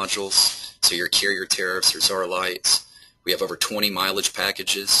data modules, so your carrier tariffs, your ZAR lights. We have over 20 mileage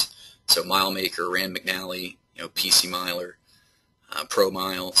packages, so MileMaker, Rand McNally, PC Miler, Pro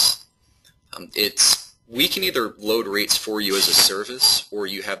Miles. We can either load rates for you as a service, or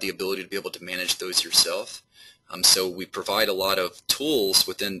you have the ability to be able to manage those yourself. So we provide a lot of tools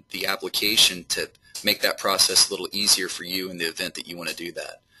within the application to make that process a little easier for you in the event that you want to do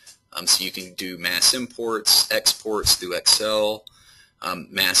that. So you can do mass imports, exports through Excel,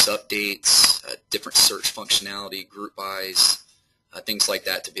 mass updates, different search functionality, group buys, things like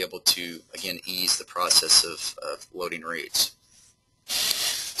that to be able to, again, ease the process of loading rates.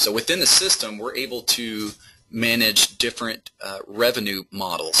 So within the system, we're able to manage different revenue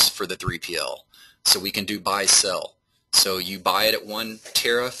models for the 3PL. So we can do buy-sell. So you buy it at one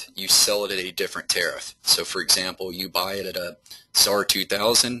tariff, you sell it at a different tariff. So for example, you buy it at a ZAR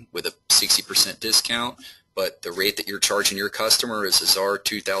 2000 with a 60% discount, but the rate that you're charging your customer is a ZAR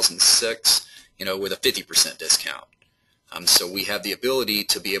 2006, with a 50% discount. So we have the ability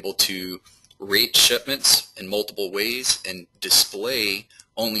to be able to rate shipments in multiple ways and display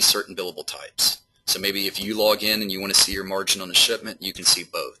only certain billable types. So maybe if you log in and you want to see your margin on a shipment, you can see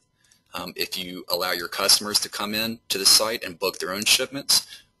both. If you allow your customers to come in to the site and book their own shipments,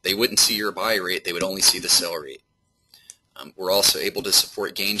 they wouldn't see your buy rate, they would only see the sell rate. We're also able to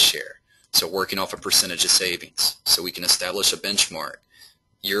support gain share, so working off a percentage of savings. So we can establish a benchmark.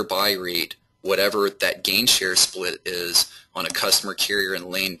 Your buy rate, whatever that gain share split is on a customer, carrier, and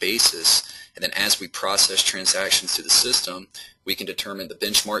lane basis, and then as we process transactions through the system, we can determine the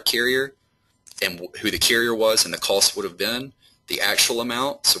benchmark carrier and who the carrier was and the cost would have been, the actual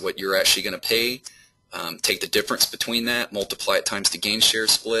amount, so what you're actually going to pay, take the difference between that, multiply it times the gain share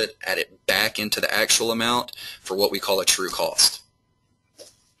split, add it back into the actual amount for what we call a true cost.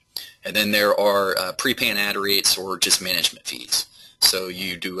 And then there are prepay and add rates or just management fees. So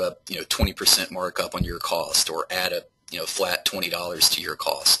you do a 20% markup on your cost or add a flat $20 to your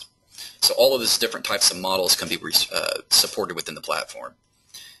cost. So all of these different types of models can be supported within the platform.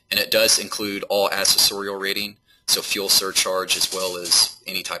 And it does include all accessorial rating, so fuel surcharge as well as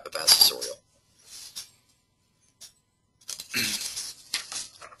any type of accessorial.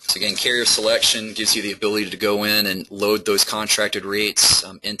 So again, carrier selection gives you the ability to go in and load those contracted rates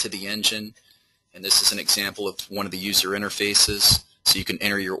into the engine. And this is an example of one of the user interfaces. So you can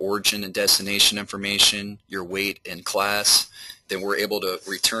enter your origin and destination information, your weight and class. Then we're able to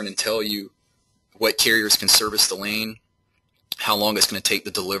return and tell you what carriers can service the lane, how long it's going to take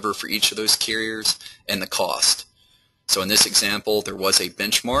to deliver for each of those carriers, and the cost. So in this example, there was a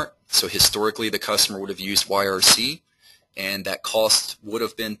benchmark. So historically, the customer would have used YRC, and that cost would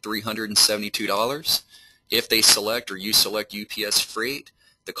have been $372. If they select or you select UPS Freight,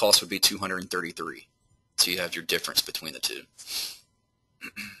 the cost would be $233. So you have your difference between the two.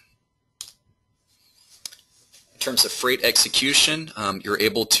 In terms of freight execution, you're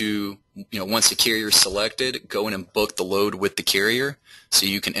able to, once the carrier is selected, go in and book the load with the carrier. So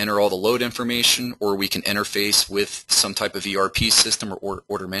you can enter all the load information, or we can interface with some type of ERP system or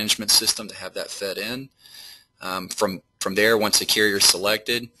order management system to have that fed in. From there, once the carrier is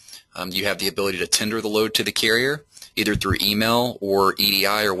selected, you have the ability to tender the load to the carrier, either through email or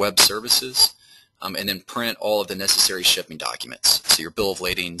EDI or web services, and then print all of the necessary shipping documents. So your bill of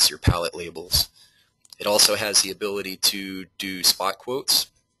ladings, your pallet labels. It also has the ability to do spot quotes.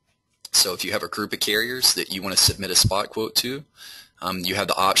 So if you have a group of carriers that you want to submit a spot quote to, you have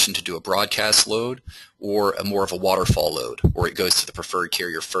the option to do a broadcast load or more of a waterfall load, or it goes to the preferred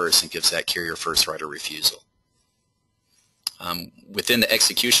carrier first and gives that carrier first right of refusal. Within the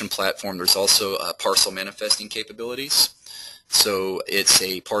execution platform, there's also parcel manifesting capabilities. So it's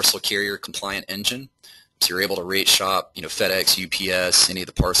a parcel carrier compliant engine. So you're able to rate shop, FedEx, UPS, any of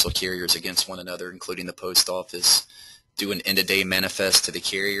the parcel carriers against one another, including the post office, do an end-of-day manifest to the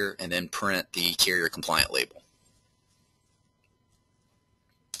carrier, and then print the carrier compliant label.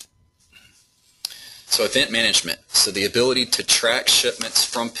 So event management, so the ability to track shipments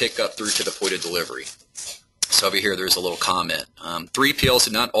from pickup through to the point of delivery. So over here there's a little comment. 3PLs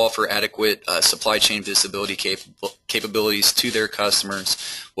do not offer adequate supply chain visibility capabilities to their customers,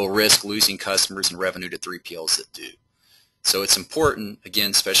 will risk losing customers and revenue to 3PLs that do. So it's important,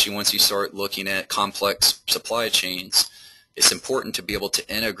 again, especially once you start looking at complex supply chains, it's important to be able to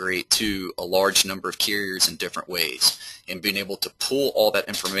integrate to a large number of carriers in different ways, and being able to pull all that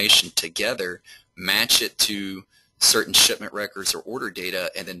information together match it to certain shipment records or order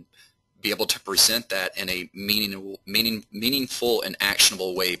data, and then be able to present that in a meaningful and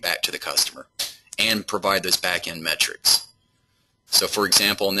actionable way back to the customer and provide those back-end metrics. So for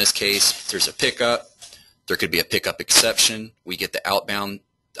example, in this case, if there's a pickup, there could be a pickup exception. We get the outbound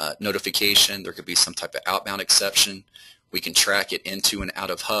notification. There could be some type of outbound exception. We can track it into and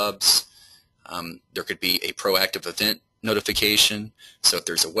out of hubs. There could be a proactive event notification. So if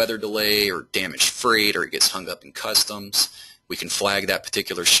there's a weather delay or damaged freight or it gets hung up in customs, we can flag that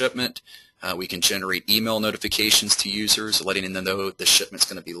particular shipment. We can generate email notifications to users letting them know the shipment's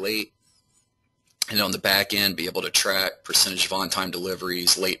going to be late. And on the back end, be able to track percentage of on-time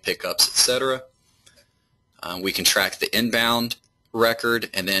deliveries, late pickups, etc. We can track the inbound record,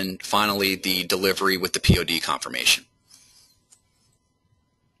 and then finally the delivery with the POD confirmation.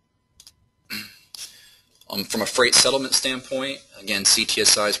 From a freight settlement standpoint, again,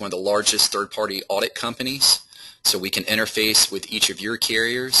 CTSI is one of the largest third-party audit companies, so we can interface with each of your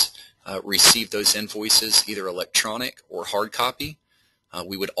carriers, receive those invoices either electronic or hard copy.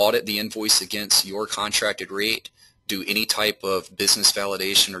 We would audit the invoice against your contracted rate, do any type of business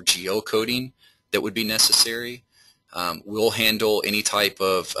validation or geocoding that would be necessary. We'll handle any type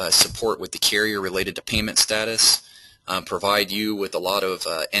of support with the carrier related to payment status, provide you with a lot of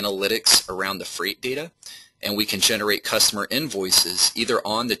analytics around the freight data, and we can generate customer invoices either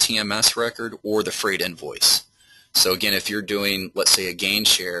on the TMS record or the freight invoice. So again, if you're doing, let's say, a gain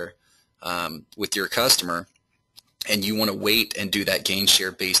share with your customer, and you want to wait and do that gain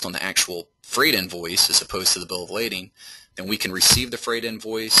share based on the actual freight invoice as opposed to the bill of lading, then we can receive the freight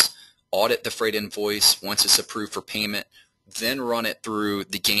invoice, audit the freight invoice once it's approved for payment, then run it through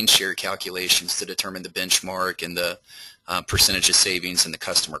the gain share calculations to determine the benchmark and the percentage of savings and the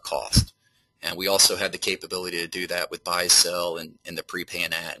customer cost. And we also have the capability to do that with buy, sell, and the prepay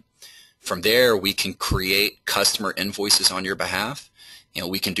and add. From there, we can create customer invoices on your behalf. You know,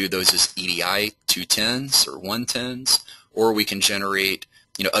 we can do those as EDI 210s or 110s, or we can generate,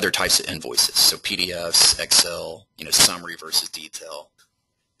 you know, other types of invoices, so PDFs, Excel, you know, summary versus detail,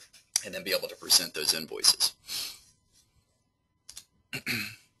 and then be able to present those invoices.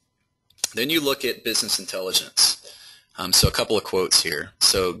 Then you look at business intelligence. So a couple of quotes here.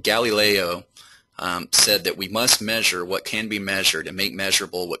 So Galileo said that we must measure what can be measured and make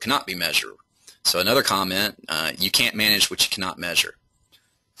measurable what cannot be measured. So another comment, you can't manage what you cannot measure.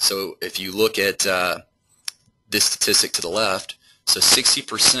 So if you look at this statistic to the left, so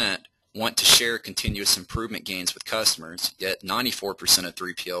 60% want to share continuous improvement gains with customers, yet 94% of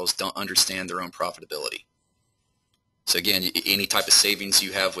 3PLs don't understand their own profitability. So again, any type of savings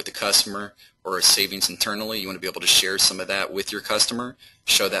you have with the customer or a savings internally, you want to be able to share some of that with your customer,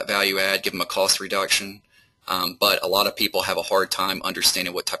 show that value add, give them a cost reduction. But a lot of people have a hard time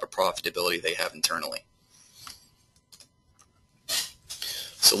understanding what type of profitability they have internally.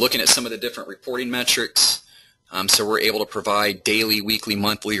 So looking at some of the different reporting metrics, so we're able to provide daily, weekly,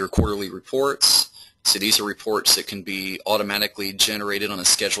 monthly, or quarterly reports. So these are reports that can be automatically generated on a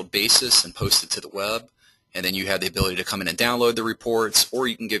scheduled basis and posted to the web. And then you have the ability to come in and download the reports, or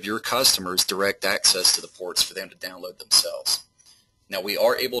you can give your customers direct access to the reports for them to download themselves. Now, we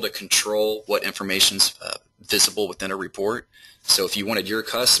are able to control what information is visible within a report. So if you wanted your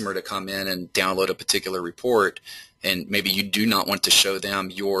customer to come in and download a particular report, and maybe you do not want to show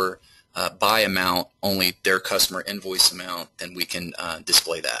them your buy amount, only their customer invoice amount, then we can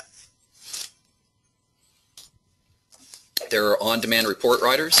display that. There are on-demand report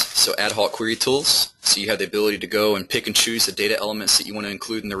writers, so ad hoc query tools. So you have the ability to go and pick and choose the data elements that you want to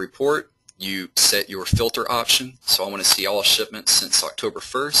include in the report. You set your filter option, so I want to see all shipments since October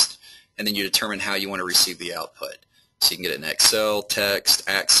 1st, and then you determine how you want to receive the output. So you can get it in Excel, text,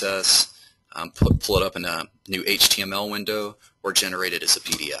 Access, pull it up in a new HTML window, or generate it as a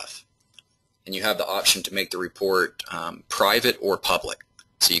PDF. And you have the option to make the report private or public,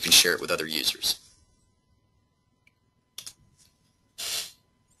 so you can share it with other users.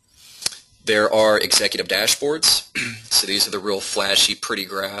 There are executive dashboards. So these are the real flashy, pretty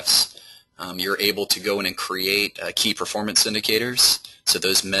graphs. You're able to go in and create key performance indicators. So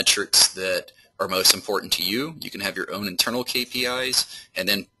those metrics that are most important to you. You can have your own internal KPIs and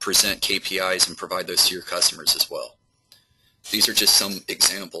then present KPIs and provide those to your customers as well. These are just some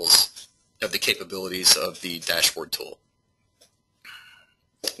examples of the capabilities of the dashboard tool.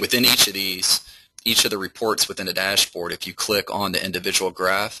 Within each of these, each of the reports within a dashboard, if you click on the individual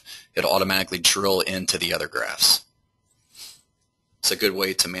graph, it'll automatically drill into the other graphs. It's a good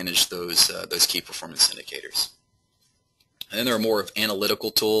way to manage those key performance indicators. And then there are more of analytical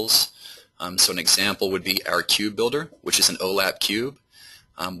tools. So an example would be our cube builder, which is an OLAP cube.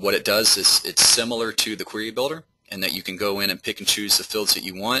 What it does is it's similar to the query builder in that you can go in and pick and choose the fields that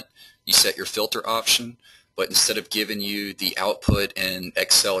you want. You set your filter option, but instead of giving you the output in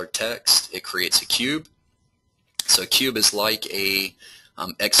Excel or text, it creates a cube. So a cube is like a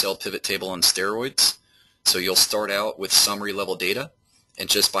Excel pivot table on steroids. So you'll start out with summary level data, and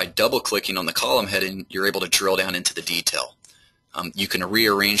just by double clicking on the column heading, you're able to drill down into the detail. You can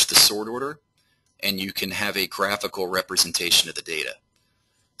rearrange the sort order, and you can have a graphical representation of the data.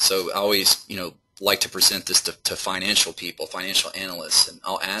 So I always, like to present this to financial people, financial analysts, and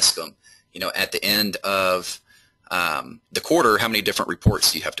I'll ask them, at the end of the quarter, how many different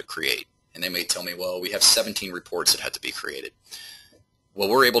reports do you have to create? And they may tell me, well, we have 17 reports that had to be created. Well,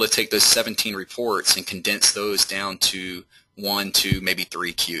 we're able to take those 17 reports and condense those down to 1, 2, maybe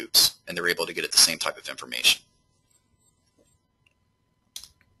 3 cubes, and they're able to get at the same type of information.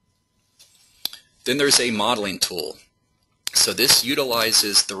 Then there's a modeling tool. So this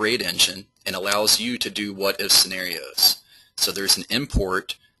utilizes the rate engine and allows you to do what-if scenarios. So there's an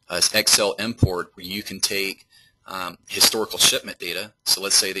import, Excel import, where you can take historical shipment data. So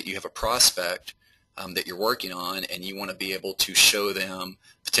let's say that you have a prospect that you're working on and you want to be able to show them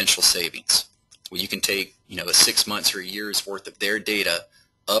potential savings. Well, you can take a 6 months or a year's worth of their data,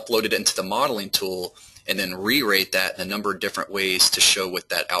 upload it into the modeling tool, and then re-rate that in a number of different ways to show what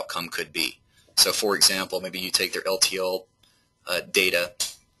that outcome could be. So for example, maybe you take their LTL data,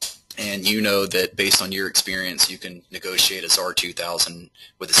 and you know that based on your experience you can negotiate a ZAR 2000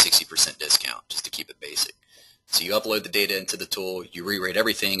 with a 60% discount, just to keep it basic. So you upload the data into the tool, you re-rate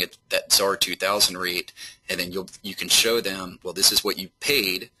everything at that ZAR 2000 rate, and then you can show them, well, this is what you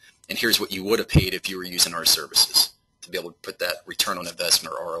paid, and here's what you would have paid if you were using our services, to be able to put that return on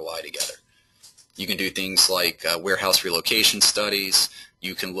investment or ROI together. You can do things like warehouse relocation studies.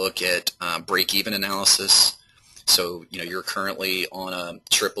 You can look at break-even analysis. So you're currently on a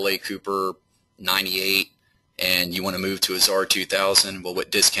AAA Cooper 98 and you want to move to a ZAR 2000. Well,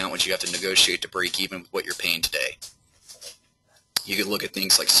 what discount would you have to negotiate to break even with what you're paying today? You could look at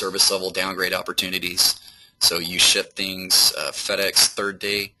things like service level downgrade opportunities. So you ship things FedEx third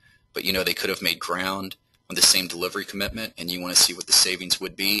day, but they could have made ground on the same delivery commitment, and you want to see what the savings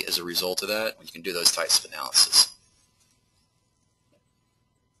would be as a result of that. You can do those types of analysis.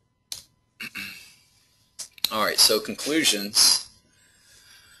 All right, so conclusions.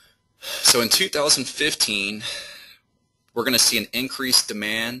 So in 2015, we're going to see an increased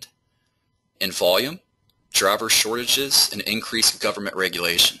demand in volume, driver shortages, and increased government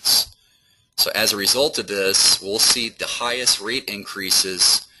regulations. So as a result of this, we'll see the highest rate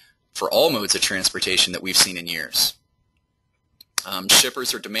increases for all modes of transportation that we've seen in years.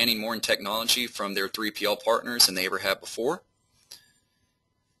 Shippers are demanding more in technology from their 3PL partners than they ever have before.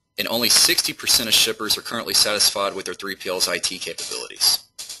 And only 60% of shippers are currently satisfied with their 3PL's IT capabilities.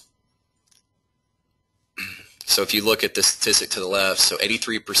 So if you look at the statistic to the left, so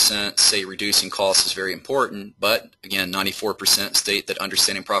 83% say reducing costs is very important, but again, 94% state that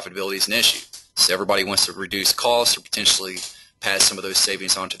understanding profitability is an issue. So everybody wants to reduce costs or potentially pass some of those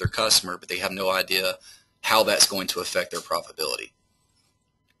savings on to their customer, but they have no idea how that's going to affect their profitability.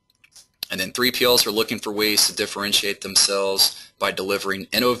 And then 3PLs are looking for ways to differentiate themselves by delivering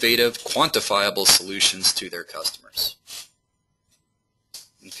innovative, quantifiable solutions to their customers.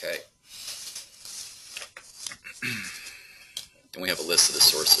 Okay. Then we have a list of the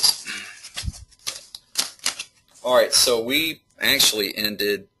sources. All right, so we actually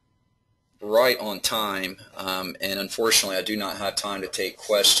ended right on time, and unfortunately I do not have time to take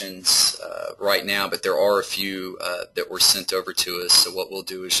questions right now, but there are a few that were sent over to us, so what we'll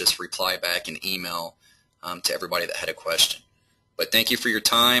do is just reply back in email to everybody that had a question. But thank you for your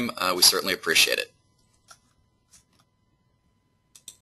time. We certainly appreciate it.